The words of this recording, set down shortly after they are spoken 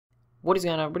What is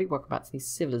going on, everybody? Welcome back to the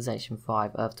Civilization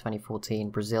 5 Earth 2014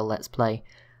 Brazil Let's Play.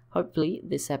 Hopefully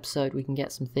this episode we can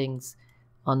get some things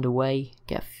underway,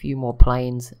 get a few more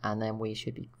planes, and then we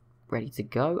should be ready to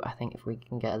go. I think if we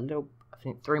can get I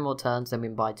think 3 more turns, then we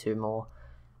can buy 2 more.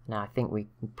 Now I think we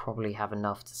can probably have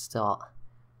enough to start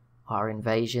our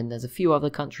invasion. There's a few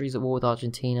other countries at war with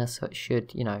Argentina, so it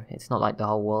should, it's not like the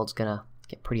whole world's gonna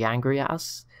get pretty angry at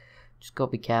us. Just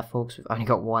gotta be careful because we've only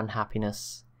got 1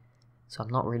 happiness. So I'm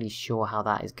not really sure how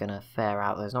that is going to fare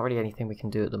out. There's not really anything we can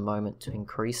do at the moment to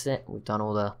increase it. We've done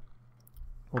all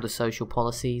the social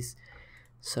policies.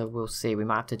 So we'll see. We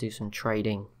might have to do some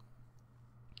trading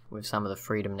with some of the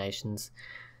freedom nations.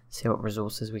 See what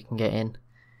resources we can get in.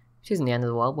 Which isn't the end of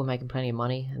the world. We're making plenty of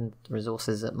money. And the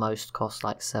resources at most cost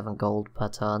like 7 gold per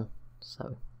turn.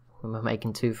 So when we're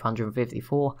making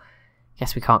 254,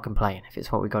 guess we can't complain if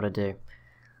it's what we've got to do.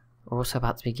 We're also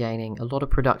about to be gaining a lot of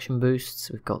production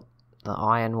boosts. We've got the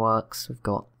ironworks, we've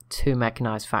got 2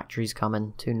 mechanized factories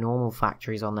coming, 2 normal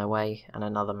factories on their way, and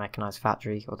another mechanized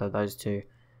factory, although those 2 are going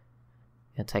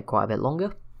to take quite a bit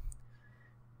longer.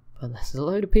 But there's a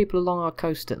load of people along our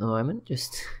coast at the moment,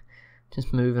 just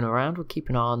moving around. We'll keep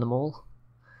an eye on them all,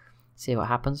 see what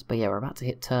happens. But yeah, we're about to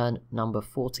hit turn number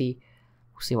 40.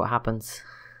 We'll see what happens,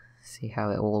 see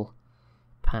how it all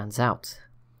pans out.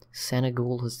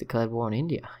 Senegal has declared war on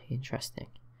India. Interesting.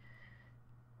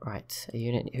 Right, a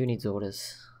unit. Who needs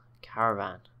orders?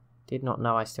 Caravan. Did not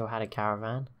know I still had a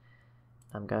caravan.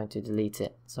 I'm going to delete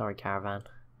it. Sorry, caravan.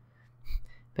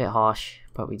 Bit harsh,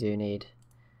 but we do need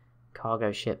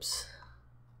cargo ships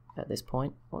at this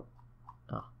point. What?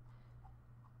 Oh.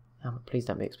 Please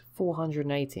don't mix.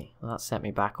 480. Well, that set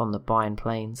me back on the buying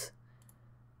planes.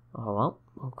 Oh well,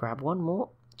 I'll grab 1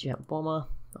 more. Jet bomber.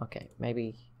 Okay,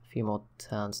 maybe a few more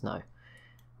turns. No.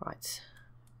 Right.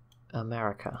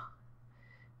 America.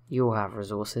 You'll have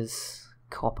resources.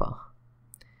 Copper.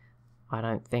 I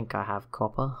don't think I have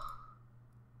copper.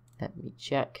 Let me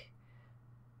check.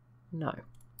 No.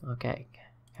 Okay.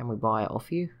 Can we buy it off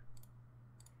you?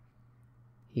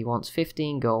 He wants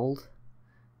 15 gold.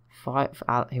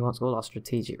 He wants all our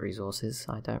strategic resources.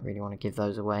 I don't really want to give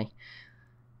those away.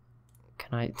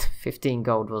 Can I... 15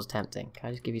 gold was tempting. Can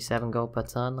I just give you 7 gold per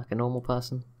turn like a normal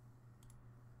person?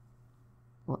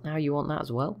 What, now you want that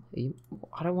as well?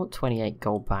 I don't want 28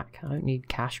 gold back. I don't need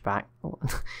cash back.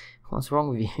 What's wrong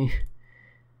with you?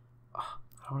 Oh,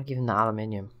 I don't want to give him the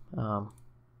aluminium.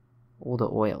 All the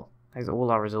oil. Those are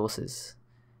all our resources.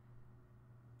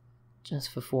 Just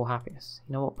for 4 happiness.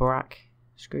 You know what, Barack?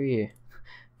 Screw you.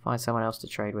 Find someone else to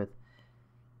trade with.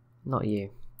 Not you.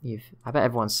 I bet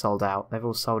everyone's sold out. They've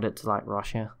all sold it to like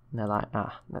Russia. And they're like,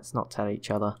 let's not tell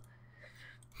each other.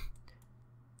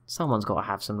 Someone's got to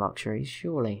have some luxuries,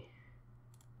 surely.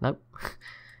 Nope.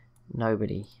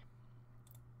 Nobody.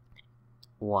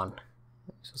 1.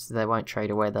 So they won't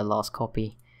trade away their last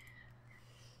copy.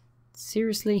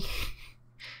 Seriously?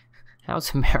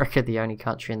 How's America the only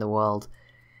country in the world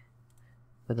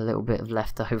with a little bit of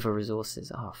leftover resources?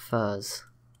 Oh, furs.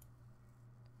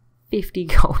 50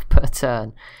 gold per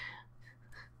turn.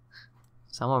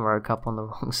 Someone woke up on the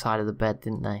wrong side of the bed,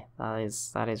 didn't they?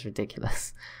 That is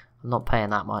ridiculous. I'm not paying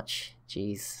that much.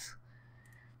 Jeez.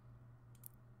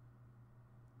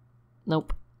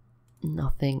 Nope.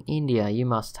 Nothing. India, you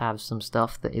must have some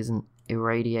stuff that isn't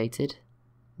irradiated.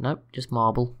 Nope, just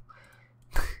marble.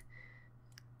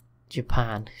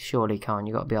 Japan. Surely, come on,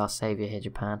 you got to be our saviour here,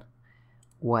 Japan.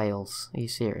 Wales. Are you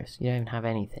serious? You don't even have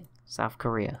anything. South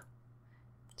Korea.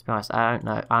 To be honest, I don't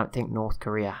know. I don't think North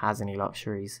Korea has any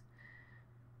luxuries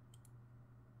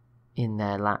in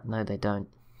their land. No, they don't.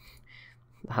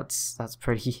 That's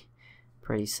pretty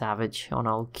savage on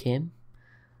old Kim.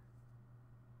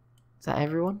 Is that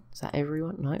everyone? Is that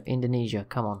everyone? No, Indonesia.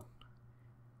 Come on.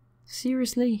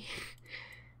 Seriously?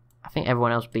 I think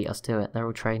everyone else beat us to it. They're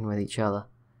all trading with each other.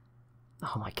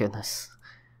 Oh my goodness.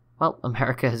 Well,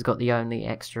 America has got the only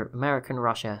extra. America and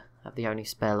Russia have the only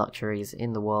spare luxuries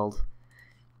in the world,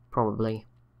 probably.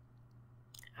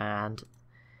 And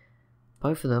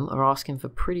both of them are asking for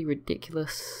pretty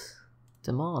ridiculous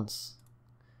demands.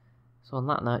 So on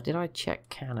that note, did I check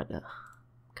Canada?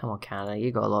 Come on, Canada,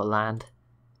 you got a lot of land.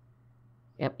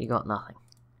 Yep, you got nothing.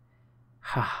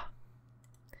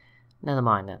 Never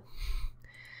mind then.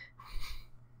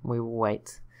 We will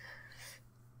wait.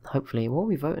 Hopefully, what are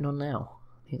we voting on now?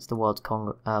 I think it's the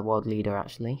world leader,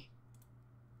 actually.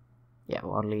 Yeah,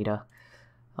 world leader.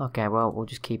 Okay, well, we'll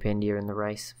just keep India in the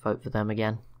race. Vote for them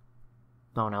again.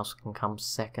 No one else can come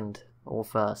second or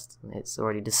first. It's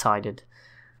already decided.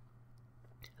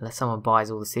 Unless someone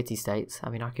buys all the city-states. I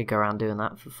mean, I could go around doing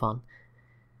that for fun.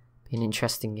 Be an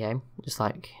interesting game. Just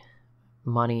like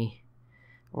money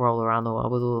roll around the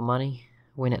world with all the money,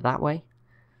 win it that way.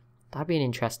 That'd be an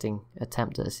interesting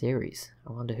attempt at a series.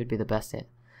 I wonder who'd be the best at it.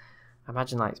 I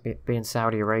imagine like being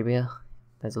Saudi Arabia.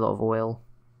 There's a lot of oil,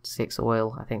 6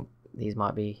 oil. I think these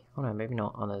might be, oh no, maybe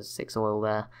not. Oh, there's 6 oil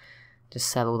there. Just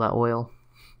sell all that oil.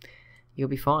 You'll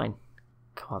be fine.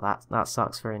 God, that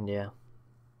sucks for India.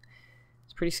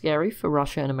 It's pretty scary for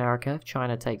Russia and America. If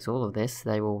China takes all of this,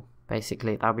 they will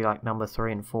basically, that'll be like number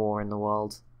 3 and 4 in the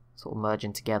world, sort of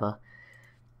merging together.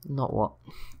 Not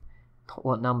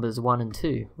what numbers 1 and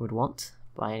 2 would want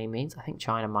by any means. I think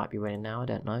China might be winning now. I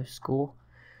don't know. Score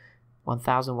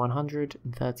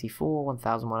 1,134,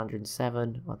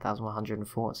 1,107,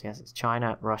 1,104. So yes, it's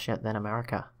China, Russia, then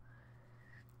America.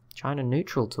 China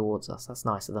neutral towards us. That's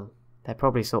nice of them. They're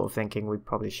probably sort of thinking we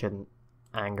probably shouldn't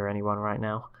anger anyone right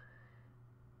now.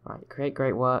 Right, create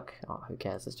great work. Oh, who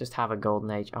cares? Let's just have a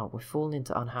golden age. Oh, we're falling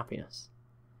into unhappiness.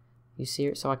 You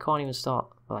serious? So I can't even start.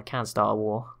 Well, I can start a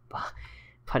war,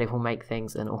 but it will make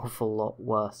things an awful lot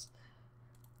worse.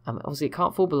 Obviously, it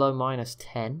can't fall below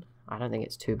 -10. I don't think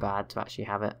it's too bad to actually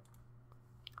have it.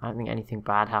 I don't think anything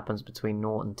bad happens between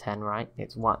 0 and 10, right?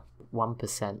 It's what,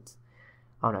 1%.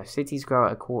 Oh no, cities grow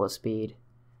at a quarter speed.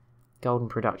 Golden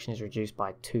production is reduced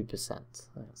by 2%.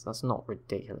 So that's not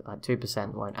ridiculous. Like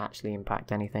 2% won't actually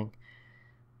impact anything.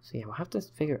 So yeah, we'll have to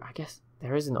figure. I guess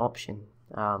there is an option.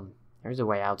 There is a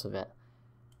way out of it.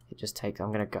 It just takes.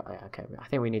 I'm gonna go. Okay, I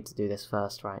think we need to do this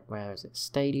first, right? Where is it?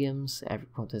 Stadiums.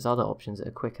 Well, there's other options that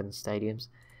are quicker than stadiums.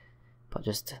 But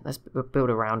just let's build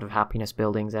a round of happiness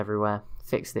buildings everywhere.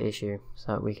 Fix the issue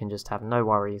so that we can just have no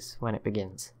worries when it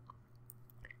begins.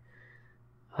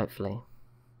 Hopefully.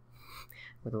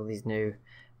 With all these new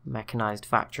mechanized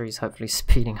factories, hopefully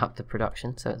speeding up the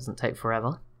production so it doesn't take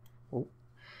forever. Ooh.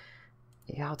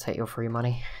 Yeah, I'll take your free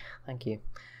money. Thank you.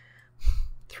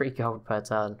 3 gold per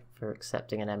turn for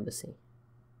accepting an embassy.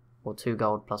 Or 2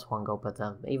 gold plus 1 gold per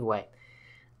turn. Either way,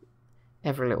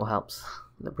 every little helps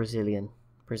the Brazilian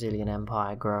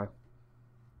empire grow.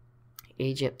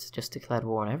 Egypt just declared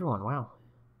war on everyone. Wow.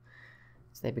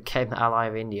 So they became the ally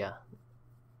of India.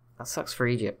 That sucks for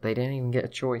Egypt. They didn't even get a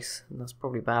choice, and that's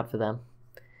probably bad for them.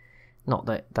 Not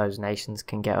that those nations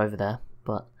can get over there,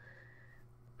 but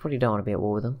probably don't want to be at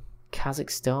war with them.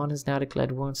 Kazakhstan has now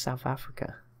declared war on South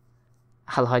Africa.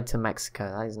 Allied to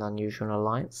Mexico. That is an unusual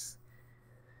alliance.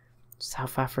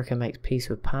 South Africa makes peace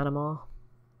with Panama.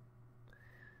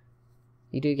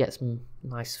 You do get some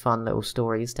nice fun little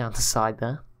stories down the side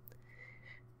there.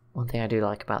 One thing I do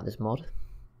like about this mod,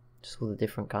 just all the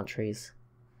different countries,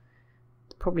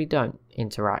 probably don't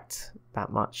interact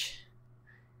that much.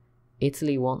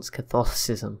 Italy wants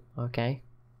Catholicism. Okay,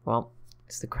 well,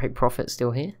 is the Great Prophet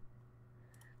still here?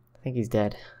 I think he's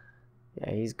dead.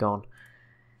 Yeah, he's gone.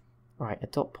 Right,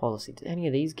 adopt policy. Did any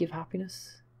of these give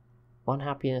happiness? 1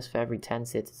 happiness for every 10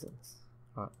 citizens.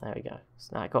 Right, there we go.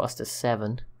 So now it got us to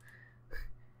 7.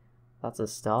 That's a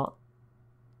start.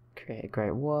 Create a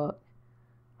great work.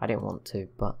 I didn't want to,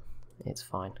 but it's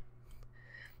fine.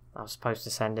 I was supposed to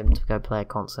send him to go play a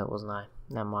concert, wasn't I?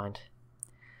 Never mind.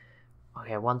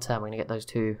 Okay, 1 turn. We're going to get those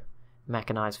 2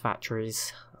 mechanized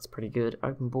factories. That's pretty good.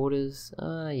 Open borders.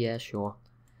 Yeah, sure.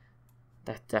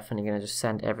 They're definitely going to just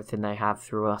send everything they have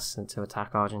through us and to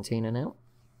attack Argentina now.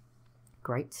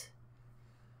 Great.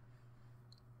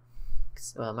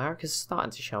 Well, America's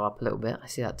starting to show up a little bit. I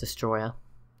see that destroyer.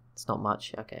 It's not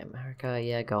much. Okay, America.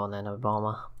 Yeah, go on then,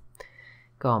 Obama.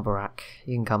 Go on, Barack.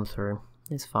 You can come through.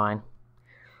 It's fine.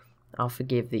 I'll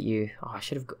forgive that you... Oh, I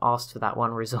should have asked for that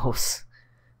 1 resource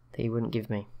that he wouldn't give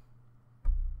me.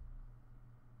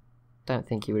 Don't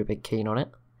think he would have been keen on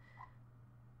it.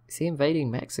 Is he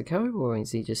invading Mexico, or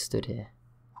is he just stood here?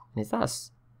 And is that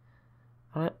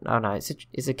oh no,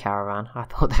 it's a caravan. I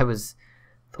thought he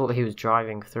was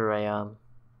driving through a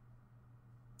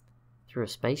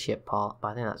spaceship part, but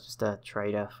I think that's just a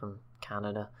trader from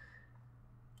Canada.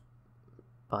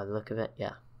 By the look of it,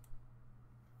 yeah.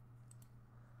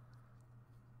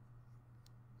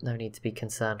 No need to be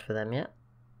concerned for them yet.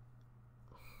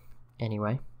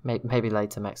 Anyway, maybe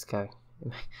later Mexico.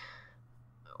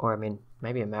 Or, I mean,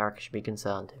 maybe America should be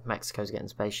concerned if Mexico's getting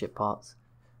spaceship parts.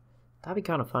 That'd be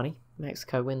kind of funny.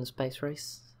 Mexico win the space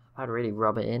race. I'd really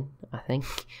rub it in, I think.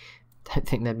 Don't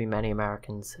think there'd be many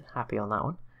Americans happy on that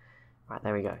one. Right,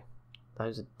 there we go.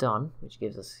 Those are done, which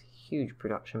gives us huge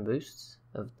production boosts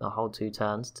of a whole 2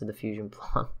 turns to the fusion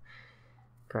plant.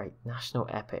 Great. National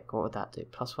Epic. What would that do?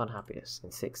 +1 happiness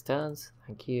in 6 turns.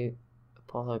 Thank you.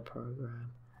 Apollo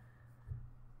program.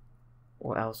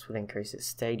 What else would increase it?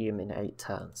 Stadium in 8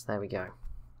 turns. There we go.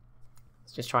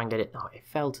 Let's just try and get it. Oh, it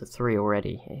fell to 3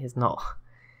 already. It is not.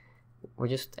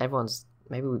 Everyone's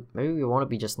maybe we want to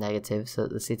be just negative so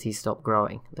that the cities stop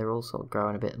growing. They're all sort of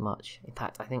growing a bit much. In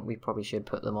fact, I think we probably should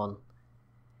put them on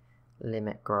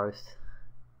limit growth.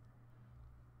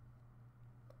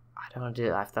 I don't want to do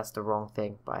that if that's the wrong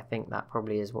thing, but I think that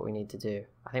probably is what we need to do.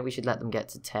 I think we should let them get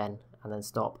to 10 and then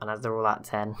stop, and as they're all at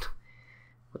 10,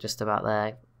 or just about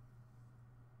there,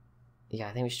 yeah,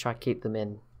 I think we should try to keep them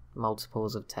in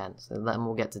multiples of 10. So let them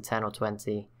all get to 10 or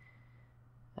 20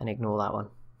 and ignore that one.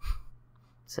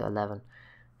 It's at 11.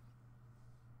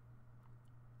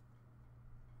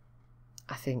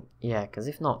 I think, yeah, because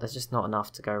if not, there's just not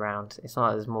enough to go around. It's not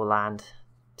like there's more land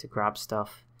to grab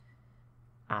stuff.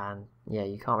 And yeah,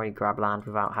 you can't really grab land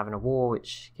without having a war,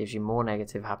 which gives you more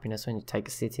negative happiness when you take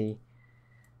a city.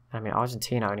 I mean,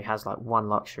 Argentina only has like one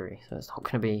luxury, so it's not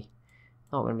going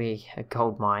to be a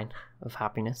gold mine of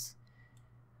happiness.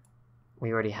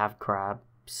 We already have crabs,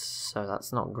 so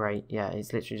that's not great. Yeah,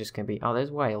 it's literally just going to be, oh,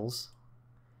 there's Wales.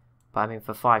 But I mean,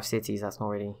 for 5 cities, that's not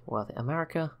really worth it.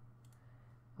 America?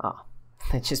 Oh,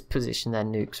 they just position their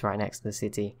nukes right next to the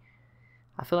city.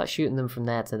 I feel like shooting them from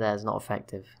there to there is not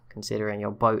effective, considering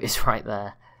your boat is right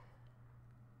there.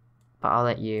 But I'll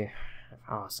let you...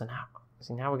 Oh, so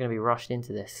now we're going to be rushed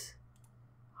into this.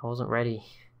 I wasn't ready.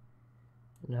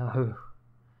 No.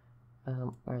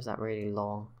 Where is that really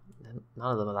long?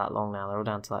 None of them are that long now. They're all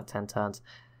down to like 10 turns.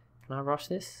 Can I rush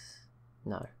this?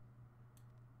 No.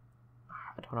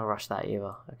 I don't want to rush that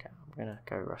either. Okay, I'm going to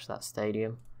go rush that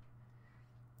stadium.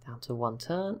 Down to 1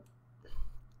 turn.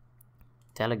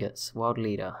 Delegates, world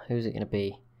leader. Who's it going to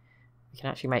be? We can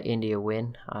actually make India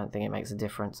win. I don't think it makes a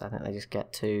difference. I think they just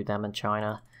get 2, them and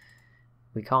China.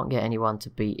 We can't get anyone to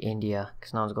beat India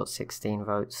because no one's got 16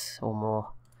 votes or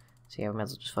more. So yeah, we might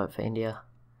as well just vote for India.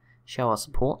 Show our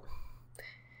support.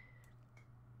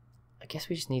 I guess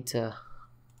we just need to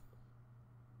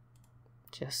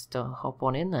just hop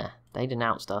on in there. They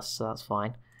denounced us, so that's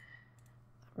fine.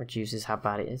 That reduces how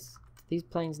bad it is. Do these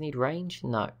planes need range?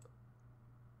 No.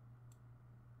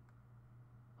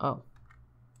 Oh,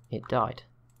 it died.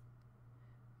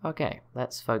 Okay,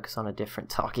 let's focus on a different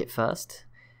target first.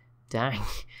 Dang,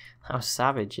 that was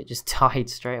savage. It just died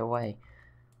straight away.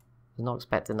 I was not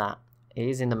expecting that. It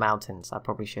is in the mountains. I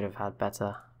probably should have had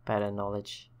better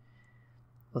knowledge.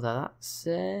 Although that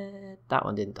said, that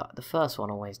one didn't die. The first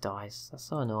one always dies. That's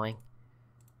so annoying.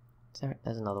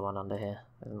 There's another one under here.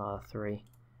 There's another 3.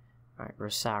 Right,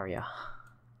 Rosaria.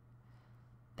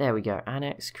 There we go.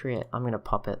 Annex, create. I'm going to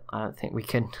pop it. I don't think we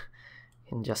can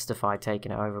justify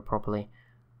taking it over properly.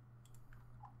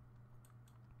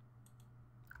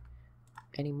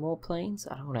 Any more planes?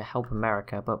 I don't want to help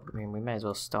America, but I mean, we may as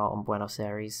well start on Buenos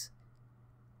Aires.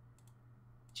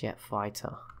 Jet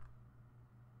fighter.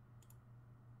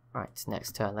 Right,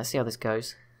 next turn. Let's see how this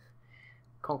goes.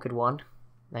 Conquered 1.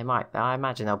 They might. I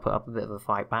imagine they'll put up a bit of a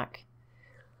fight back.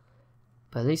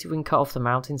 But at least if we can cut off the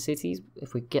mountain cities,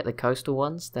 if we get the coastal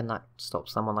ones, then that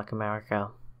stops someone like America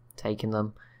taking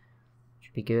them.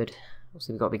 Should be good.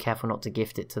 Also, we've got to be careful not to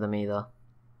gift it to them either.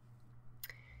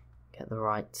 Get the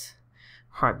right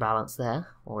balance there,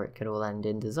 or it could all end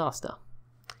in disaster,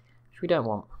 which we don't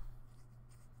want.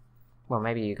 Well,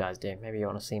 maybe you guys do. Maybe you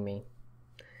want to see me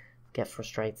get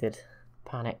frustrated,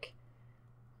 panic.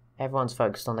 Everyone's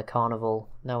focused on the carnival.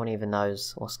 No one even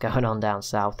knows what's going on down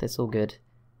south. It's all good.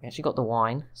 We actually got the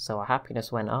wine, so our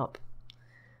happiness went up.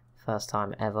 First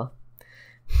time ever.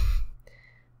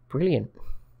 Brilliant.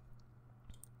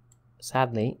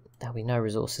 Sadly, there'll be no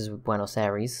resources with Buenos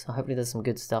Aires. So hopefully there's some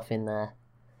good stuff in there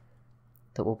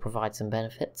that will provide some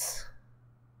benefits.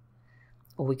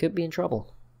 Or we could be in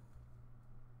trouble.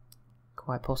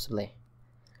 Quite possibly.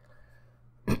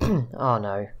 Oh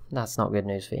no, that's not good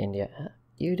news for India.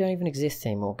 You don't even exist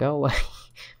anymore. Go away.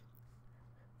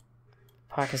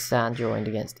 Pakistan joined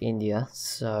against India,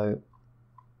 so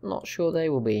not sure they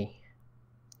will be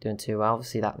doing too well.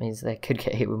 Obviously that means they could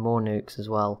get hit with more nukes as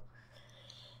well.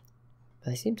 But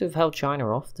they seem to have held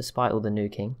China off despite all the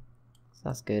nuking. So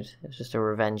that's good. It was just a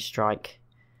revenge strike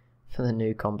for the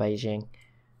nuke on Beijing.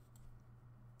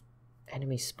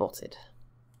 Enemy spotted.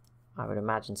 I would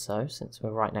imagine so, since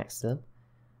we're right next to them.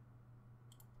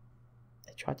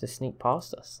 They tried to sneak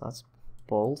past us. That's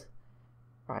bold.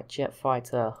 Right, jet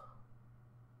fighter.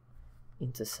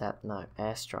 Intercept, no,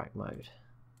 airstrike mode.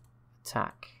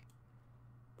 Attack.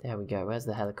 There we go, where's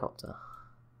the helicopter?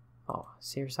 Oh,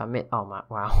 seriously, oh my,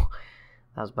 wow.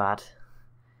 That was bad.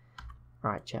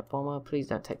 Right, jet bomber, please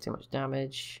don't take too much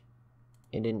damage.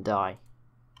 It didn't die.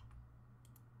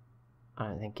 I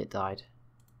don't think it died.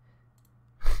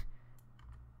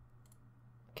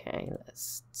 Okay,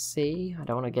 let's see. I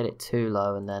don't want to get it too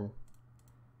low and then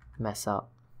mess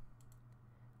up.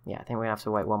 Yeah, I think we're going to have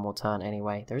to wait one more turn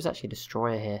anyway. There is actually a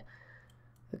destroyer here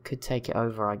that could take it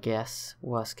over, I guess.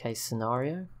 Worst case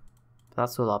scenario. But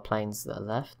that's all our planes that are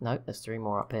left. Nope, there's 3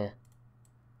 more up here.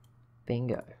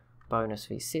 Bingo. Bonus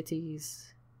for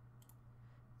cities.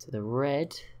 To the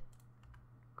red.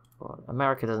 God,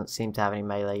 America doesn't seem to have any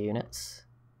melee units.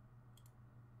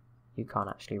 You can't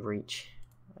actually reach.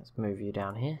 Let's move you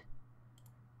down here.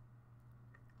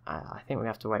 I think we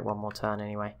have to wait one more turn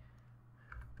anyway.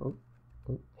 Oh,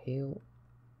 heal.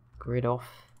 Grid off.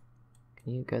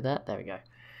 Can you go there? There we go.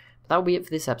 But that will be it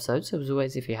for this episode. So as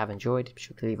always, if you have enjoyed, be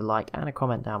sure to leave a like and a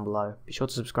comment down below. Be sure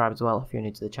to subscribe as well if you're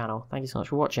new to the channel. Thank you so much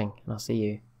for watching, and I'll see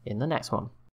you in the next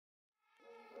one.